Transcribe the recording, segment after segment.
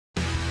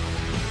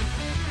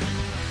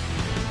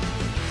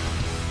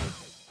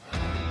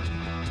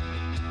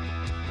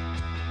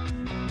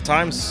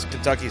Times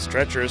Kentucky's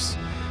treacherous.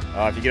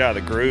 If you get out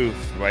of the groove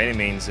by any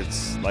means,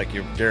 it's like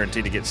you're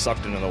guaranteed to get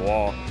sucked into the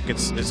wall.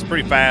 It's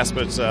pretty fast,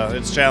 but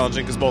it's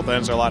challenging because both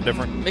ends are a lot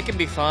different. It can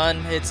be fun.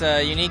 It's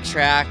a unique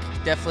track.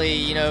 Definitely,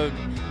 you know,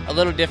 a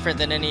little different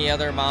than any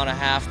other mile and a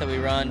half that we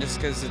run, just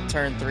because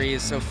turn 3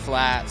 is so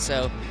flat.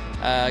 So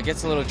it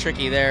gets a little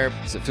tricky there.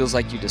 So it feels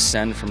like you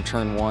descend from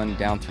turn 1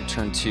 down through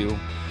turn 2.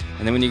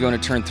 And then when you go into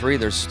turn 3,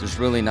 there's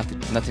really nothing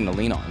to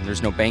lean on.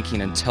 There's no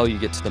banking until you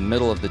get to the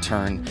middle of the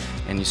turn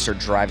and you start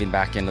driving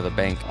back into the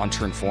bank on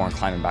turn 4 and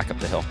climbing back up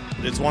the hill.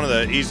 It's one of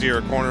the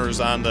easier corners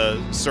on the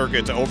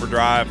circuit to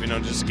overdrive, you know,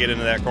 just to get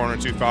into that corner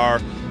too far,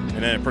 and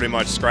then it pretty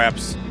much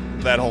scraps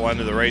that whole end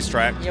of the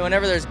racetrack. You know,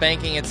 whenever there's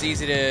banking, it's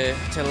easy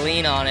to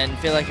lean on it and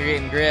feel like you're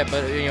getting grip,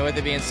 but you know, with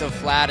it being so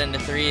flat into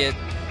 3, it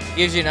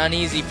gives you an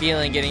uneasy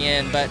feeling getting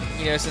in. But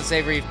you know, since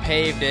they've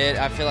repaved it,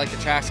 I feel like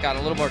the track's got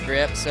a little more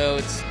grip, so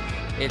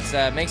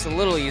it makes it a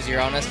little easier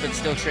on us, but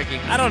still tricky.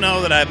 I don't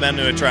know that I've been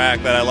to a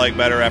track that I like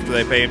better after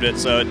they paved it.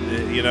 So,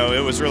 you know,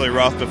 it was really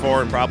rough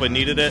before and probably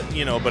needed it,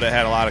 you know, but it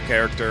had a lot of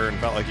character and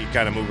felt like you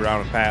kind of move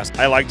around and pass.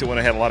 I liked it when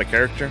it had a lot of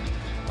character.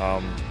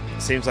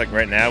 It seems like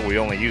right now we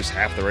only use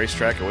half the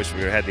racetrack. I wish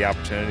we had the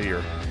opportunity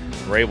or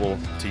were able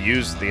to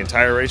use the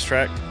entire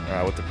racetrack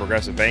with the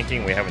progressive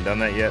banking. We haven't done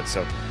that yet,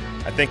 so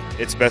I think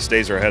its best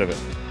days are ahead of it.